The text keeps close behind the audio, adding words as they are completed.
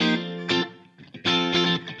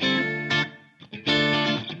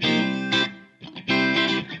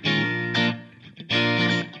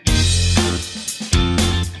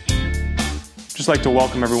like to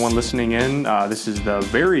welcome everyone listening in. This is the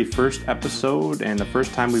very first episode and the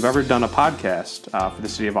first time we've ever done a podcast for the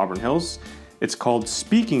city of Auburn Hills. It's called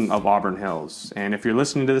Speaking of Auburn Hills. And if you're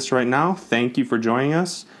listening to this right now, thank you for joining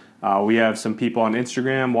us. We have some people on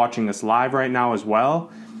Instagram watching us live right now as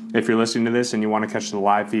well. If you're listening to this and you want to catch the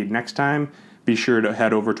live feed next time, be sure to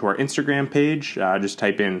head over to our Instagram page. Just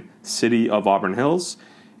type in City of Auburn Hills,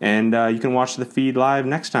 and you can watch the feed live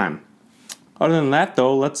next time. Other than that,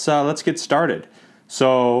 though, let's get started.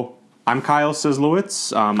 So I'm Kyle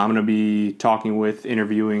Sislowitz. I'm going to be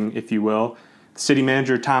interviewing, if you will, City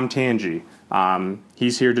Manager Tom Tangi.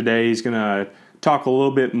 He's here today. He's going to talk a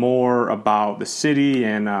little bit more about the city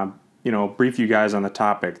and brief you guys on the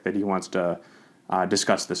topic that he wants to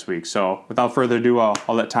discuss this week. So without further ado,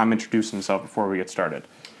 I'll let Tom introduce himself before we get started.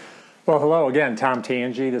 Well, hello again, Tom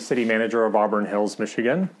Tangi, the City Manager of Auburn Hills,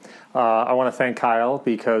 Michigan. I want to thank Kyle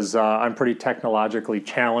because I'm pretty technologically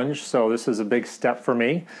challenged, so this is a big step for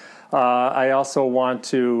me. I also want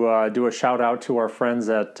to do a shout out to our friends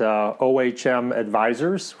at OHM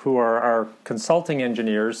Advisors, who are our consulting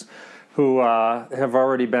engineers who have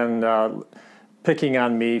already been picking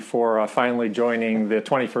on me for finally joining the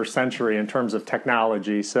 21st century in terms of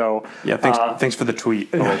technology. So yeah, thanks for the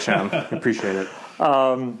tweet, OHM. Appreciate it.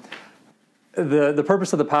 The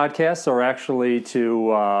purpose of the podcast are actually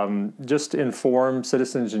to just inform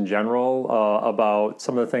citizens in general about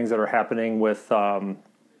some of the things that are happening with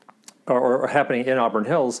or happening in Auburn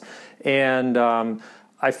Hills, and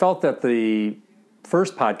I felt that the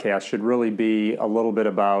first podcast should really be a little bit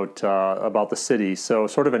about the city, so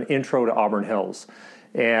sort of an intro to Auburn Hills,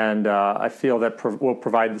 and I feel that will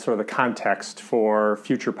provide sort of the context for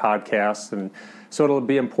future podcasts, and so it'll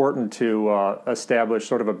be important to establish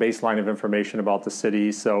sort of a baseline of information about the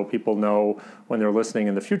city, so people know when they're listening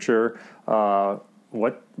in the future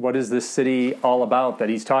what is this city all about that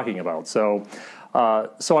he's talking about. So I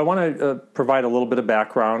want to provide a little bit of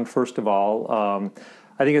background. First of all,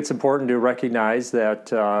 I think it's important to recognize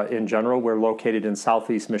that in general we're located in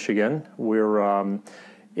southeast Michigan. We're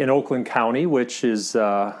in Oakland County, which is,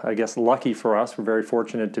 I guess, lucky for us. We're very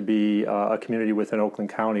fortunate to be a community within Oakland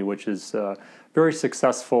County, which is a very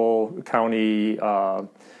successful county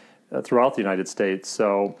throughout the United States.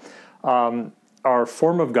 So our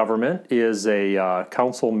form of government is a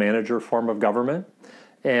council manager form of government.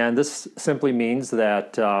 And this simply means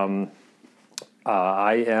that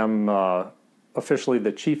I am officially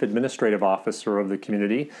the chief administrative officer of the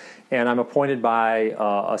community, and I'm appointed by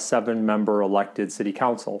a 7-member elected city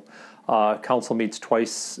council. Council meets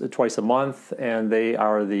twice a month, and they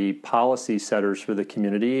are the policy setters for the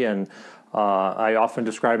community, and I often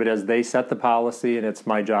describe it as they set the policy, and it's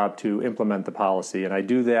my job to implement the policy, and I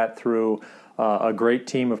do that through a great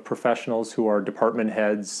team of professionals who are department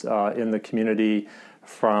heads in the community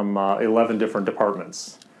from 11 different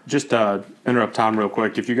departments. Just interrupt Tom real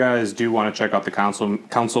quick. If you guys do want to check out the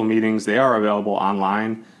council meetings, they are available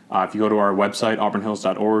online. If you go to our website,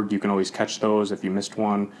 auburnhills.org, you can always catch those if you missed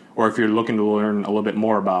one, or if you're looking to learn a little bit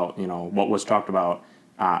more about what was talked about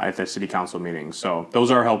at the city council meetings. So those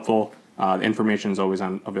are helpful. The information is always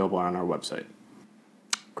available on our website.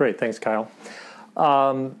 Great, thanks, Kyle.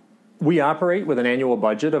 We operate with an annual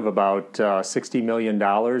budget of about $60 million.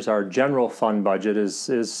 Our general fund budget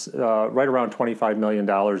is right around $25 million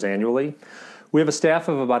annually. We have a staff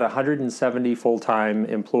of about 170 full-time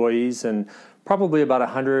employees and probably about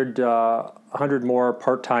 100 more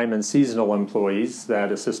part-time and seasonal employees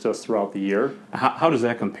that assist us throughout the year. How does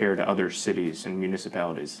that compare to other cities and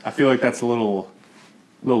municipalities? I feel like that's a little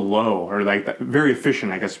low, or like very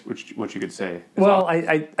efficient, I guess, what you could say. Well,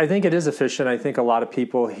 I think it is efficient. I think a lot of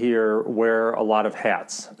people here wear a lot of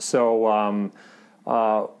hats. So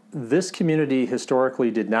this community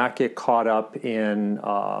historically did not get caught up in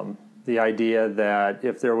the idea that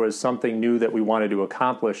if there was something new that we wanted to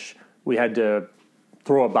accomplish, we had to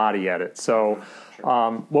throw a body at it. So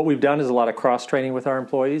what we've done is a lot of cross-training with our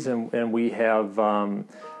employees, and we have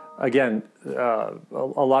again, a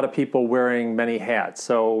lot of people wearing many hats.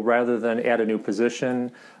 So rather than add a new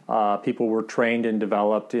position, people were trained and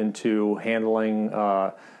developed into handling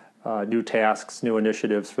new tasks, new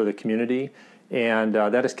initiatives for the community. And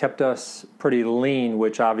that has kept us pretty lean,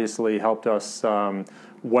 which obviously helped us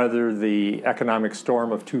weather the economic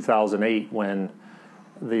storm of 2008 when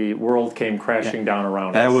the world came crashing down around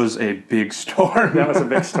us. That was a big storm. That was a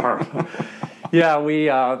big storm. Yeah,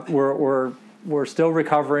 we're still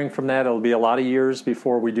recovering from that. It'll be a lot of years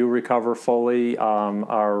before we do recover fully.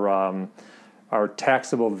 Our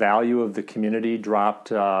taxable value of the community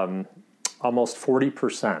dropped almost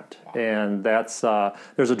 40%, and that's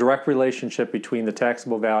there's a direct relationship between the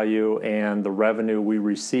taxable value and the revenue we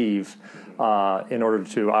receive in order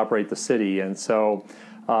to operate the city. And so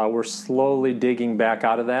we're slowly digging back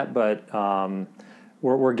out of that, but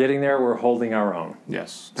we're getting there. We're holding our own.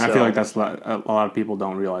 Yes. And I feel like that's a lot of people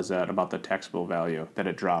don't realize that about the taxable value, that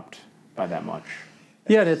it dropped by that much.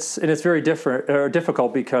 Yeah, and it's very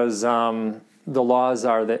difficult because the laws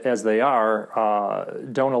are as they are,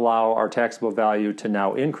 don't allow our taxable value to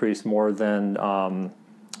now increase more than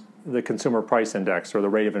the consumer price index or the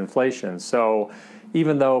rate of inflation. So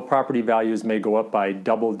even though property values may go up by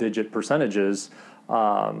double-digit percentages,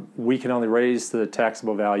 we can only raise the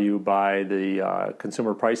taxable value by the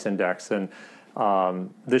consumer price index, and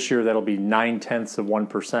this year that'll be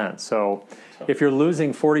 0.9%. So if you're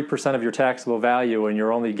losing 40% of your taxable value and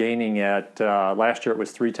you're only gaining at last year it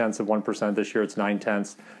was 0.3%, this year it's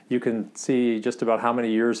 0.9, you can see just about how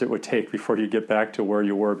many years it would take before you get back to where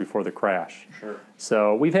you were before the crash. Sure.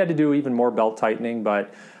 So we've had to do even more belt tightening,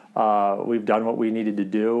 but we've done what we needed to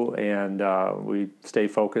do, and we stay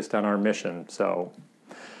focused on our mission. So,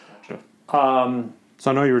 sure.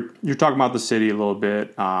 So I know you're talking about the city a little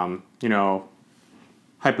bit.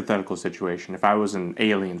 Hypothetical situation. If I was an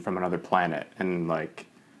alien from another planet and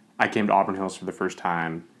I came to Auburn Hills for the first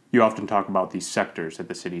time, you often talk about these sectors that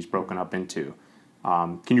the city's broken up into.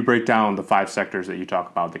 Can you break down the 5 sectors that you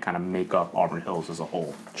talk about that kind of make up Auburn Hills as a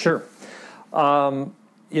whole? Sure.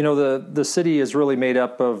 The city is really made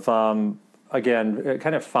up of, again,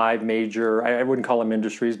 kind of 5 major, I wouldn't call them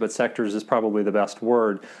industries, but sectors is probably the best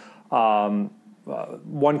word.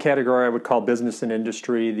 One category I would call business and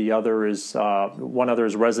industry. The other is, one other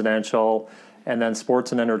is residential, and then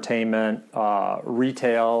sports and entertainment,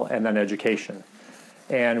 retail, and then education.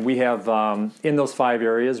 And we have, in those 5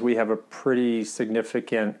 areas, we have a pretty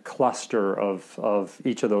significant cluster of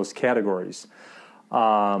each of those categories.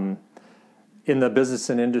 In the business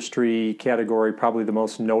and industry category, probably the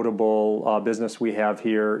most notable business we have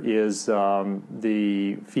here is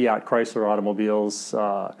the Fiat Chrysler Automobiles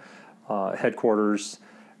headquarters.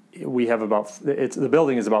 We have the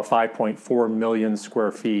building is about 5.4 million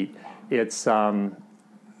square feet. It's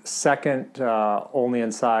second only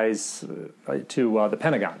in size to the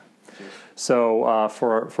Pentagon. So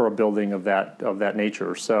for a building of that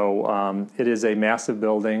nature, so it is a massive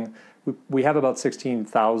building. We have about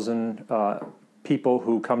 16,000 people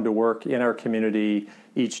who come to work in our community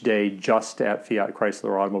each day just at Fiat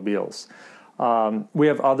Chrysler Automobiles. We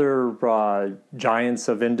have other giants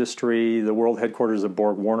of industry, the world headquarters of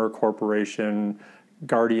Borg Warner Corporation,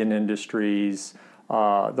 Guardian Industries.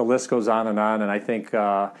 The list goes on, and I think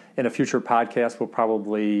in a future podcast we'll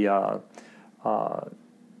probably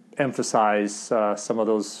emphasize some of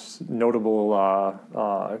those notable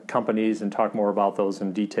companies and talk more about those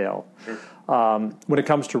in detail. Sure. When it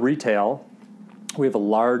comes to retail, we have a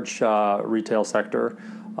large retail sector.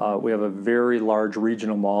 We have a very large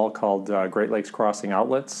regional mall called Great Lakes Crossing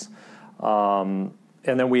Outlets. And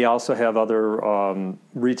then we also have other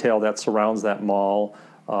retail that surrounds that mall.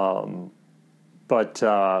 But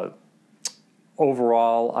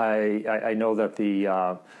overall, I know that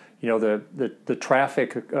the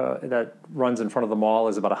traffic that runs in front of the mall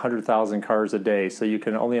is about 100,000 cars a day. So you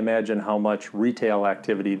can only imagine how much retail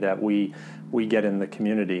activity that we get in the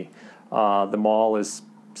community. The mall is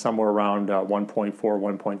somewhere around 1.4,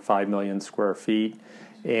 1.5 million square feet.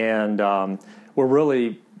 And we're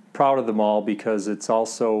really proud of the mall because it's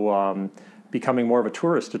also becoming more of a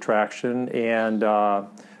tourist attraction. And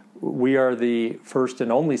we are the first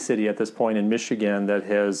and only city at this point in Michigan that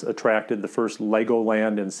has attracted the first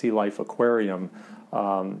Legoland and Sea Life Aquarium,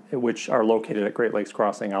 which are located at Great Lakes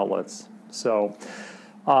Crossing Outlets. So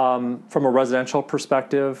from a residential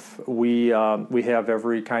perspective, we have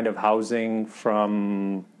every kind of housing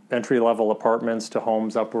from entry-level apartments to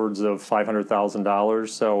homes upwards of $500,000.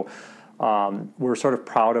 So we're sort of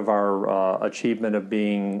proud of our achievement of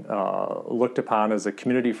being looked upon as a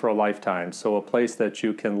community for a lifetime. So a place that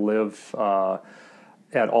you can live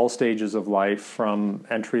at all stages of life, from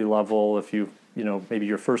entry-level, if maybe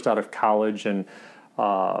you're first out of college and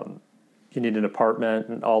you need an apartment,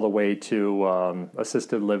 and all the way to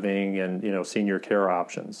assisted living and senior care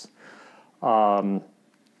options.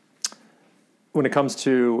 When it comes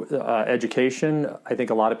to education, I think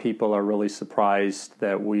a lot of people are really surprised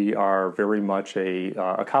that we are very much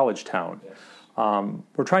a college town. Yes.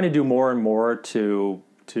 We're trying to do more and more to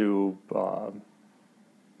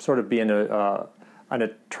sort of be an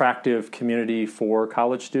attractive community for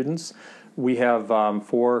college students. We have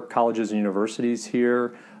 4 colleges and universities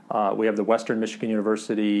here. We have the Western Michigan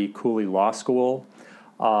University Cooley Law School.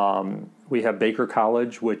 We have Baker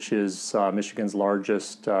College, which is Michigan's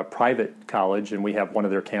largest private college, and we have one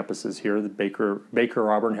of their campuses here, the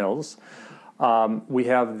Baker Auburn Hills. We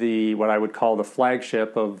have what I would call the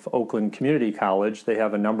flagship of Oakland Community College. They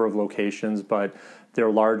have a number of locations, but their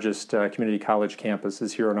largest community college campus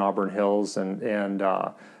is here in Auburn Hills, and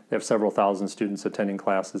they have several thousand students attending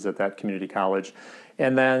classes at that community college.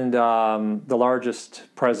 And then the largest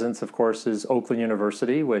presence, of course, is Oakland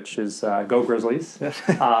University, which is Go Grizzlies.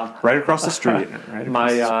 Right across the street.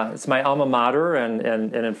 It's my alma mater, and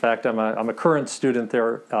in fact, I'm a current student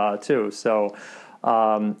there too. So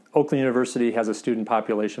Oakland University has a student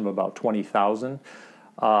population of about 20,000,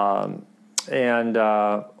 and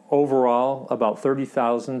overall, about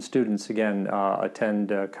 30,000 students again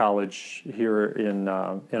attend college here in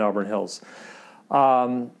Auburn Hills.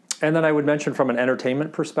 And then I would mention from an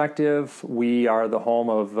entertainment perspective, we are the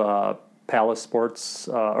home of Palace Sports,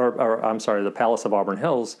 the Palace of Auburn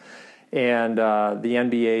Hills, and the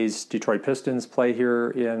NBA's Detroit Pistons play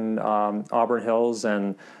here in Auburn Hills.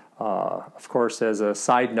 And of course, as a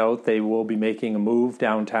side note, they will be making a move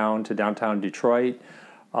downtown to downtown Detroit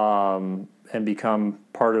and become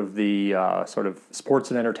part of the sort of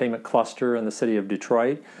sports and entertainment cluster in the city of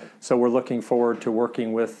Detroit. So we're looking forward to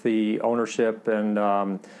working with the ownership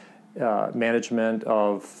and management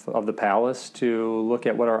of the Palace to look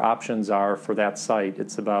at what our options are for that site.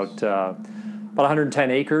 It's about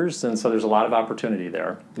 110 acres, and so there's a lot of opportunity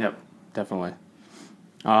there. Yep, definitely.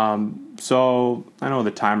 So I know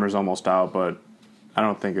the timer's almost out, but I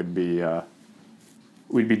don't think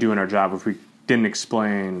we'd be doing our job if we didn't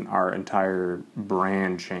explain our entire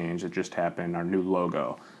brand change that just happened, our new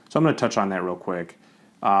logo. So I'm going to touch on that real quick.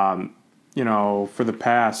 For the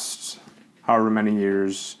past however many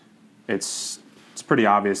years, it's pretty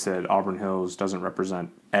obvious that Auburn Hills doesn't represent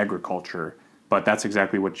agriculture, but that's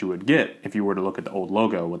exactly what you would get if you were to look at the old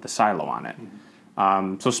logo with the silo on it.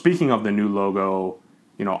 Mm-hmm. So speaking of the new logo,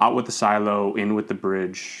 out with the silo, in with the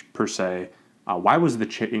bridge, per se, why was the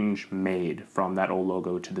change made from that old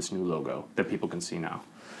logo to this new logo that people can see now?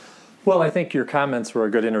 Well, I think your comments were a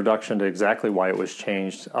good introduction to exactly why it was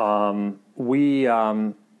changed. We,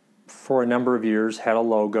 for a number of years, had a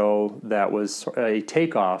logo that was a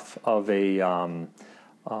takeoff of a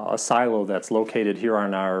silo that's located here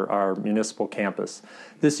on our municipal campus.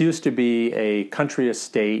 This used to be a country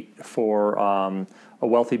estate for a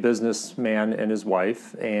wealthy businessman and his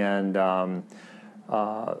wife, and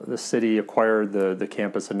the city acquired the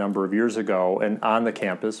campus a number of years ago, and on the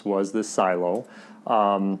campus was this silo.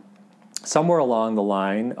 Somewhere along the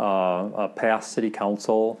line, past city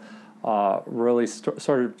council really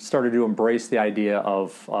started to embrace the idea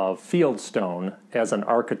of fieldstone as an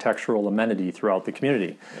architectural amenity throughout the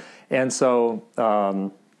community. And so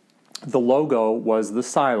the logo was the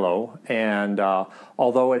silo, and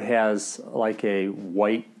although it has like a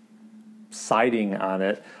white siding on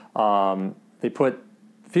it, they put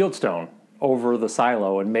fieldstone over the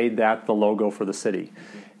silo and made that the logo for the city.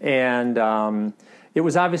 And it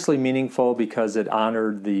was obviously meaningful because it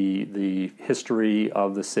honored the history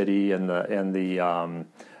of the city and the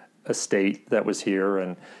estate that was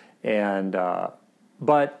here,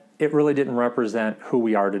 but it really didn't represent who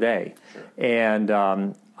we are today. Sure.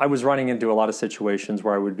 And I was running into a lot of situations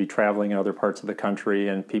where I would be traveling in other parts of the country,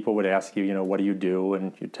 and people would ask you, what do you do?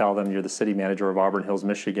 And you tell them you're the city manager of Auburn Hills,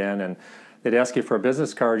 Michigan, and they'd ask you for a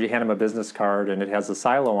business card. You hand them a business card, and it has a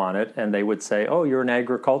silo on it, and they would say, "Oh, you're an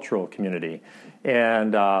agricultural community,"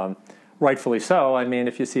 and rightfully so. I mean,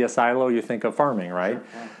 if you see a silo, you think of farming, right?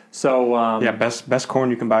 Sure. So best corn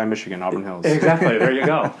you can buy in Michigan, Auburn Hills. Exactly. There you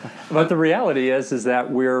go. But the reality is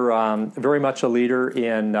that we're very much a leader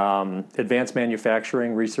in advanced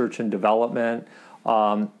manufacturing, research and development,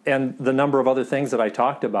 and the number of other things that I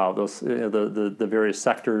talked about, those the various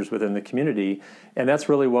sectors within the community, and that's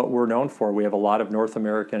really what we're known for. We have a lot of North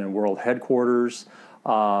American and world headquarters,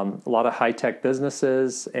 a lot of high-tech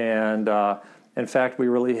businesses, and in fact, we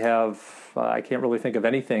really have, I can't really think of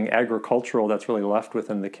anything agricultural that's really left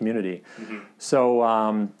within the community. Mm-hmm.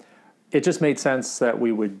 So it just made sense that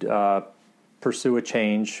we would pursue a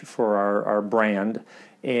change for our brand.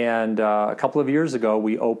 And a couple of years ago,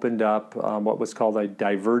 we opened up what was called a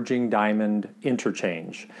diverging diamond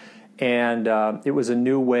interchange. And it was a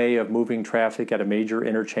new way of moving traffic at a major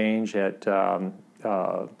interchange at the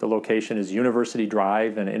location is University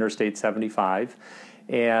Drive and Interstate 75.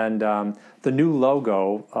 And the new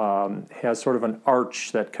logo has sort of an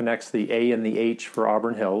arch that connects the A and the H for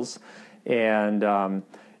Auburn Hills. And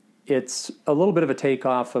it's a little bit of a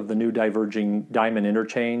takeoff of the new diverging diamond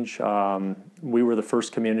interchange. We were the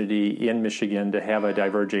first community in Michigan to have a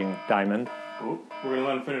diverging diamond Oh, we're going to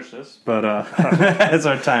let him finish this. But it's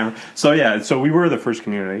our timer. So we were the first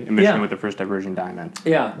community in Michigan with the first diversion diamond.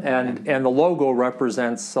 Yeah, and the logo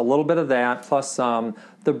represents a little bit of that, plus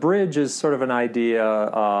the bridge is sort of an idea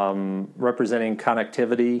representing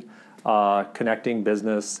connectivity, connecting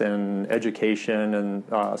business and education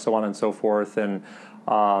and so on and so forth. And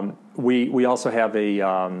we also have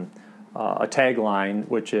a tagline,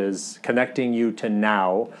 which is connecting you to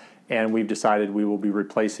now. And we've decided we will be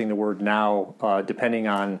replacing the word now depending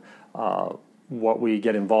on what we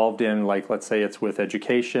get involved in. Like, let's say it's with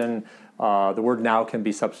education. The word now can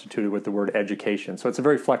be substituted with the word education. So it's a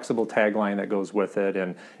very flexible tagline that goes with it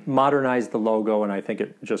and modernize the logo, and I think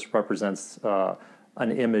it just represents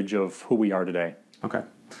an image of who we are today. Okay.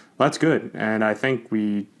 Well, that's good. And I think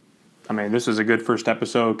this is a good first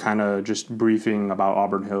episode, kind of just briefing about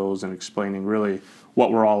Auburn Hills and explaining really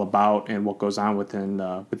what we're all about and what goes on within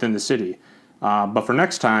the city. But for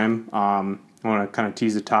next time, I want to kind of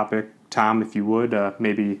tease the topic. Tom, if you would,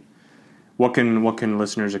 maybe what can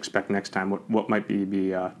listeners expect next time? What might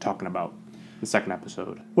be talking about the second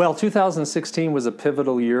episode? Well, 2016 was a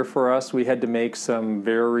pivotal year for us. We had to make some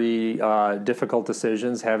very difficult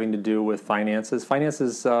decisions having to do with finances.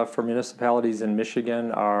 Finances for municipalities in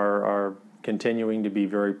Michigan are continuing to be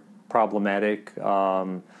very problematic.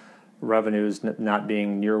 Revenues not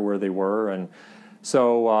being near where they were, and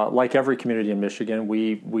so like every community in Michigan,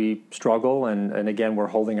 we struggle, and again we're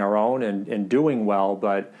holding our own and doing well,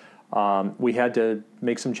 but we had to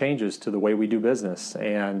make some changes to the way we do business,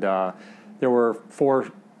 and there were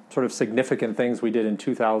 4 sort of significant things we did in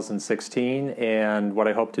 2016, and what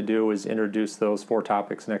I hope to do is introduce those 4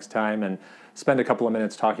 topics next time and spend a couple of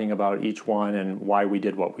minutes talking about each one and why we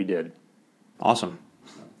did what we did. Awesome.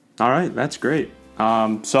 All right, that's great.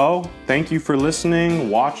 So thank you for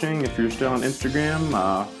listening, watching, if you're still on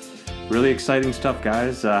Instagram. Really exciting stuff,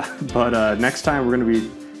 guys. But next time we're going to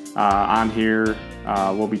be on here.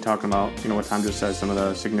 We'll be talking about, what Tom just said, some of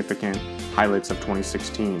the significant highlights of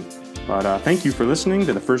 2016. But thank you for listening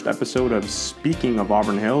to the first episode of Speaking of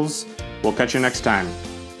Auburn Hills. We'll catch you next time.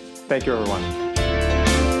 Thank you, everyone.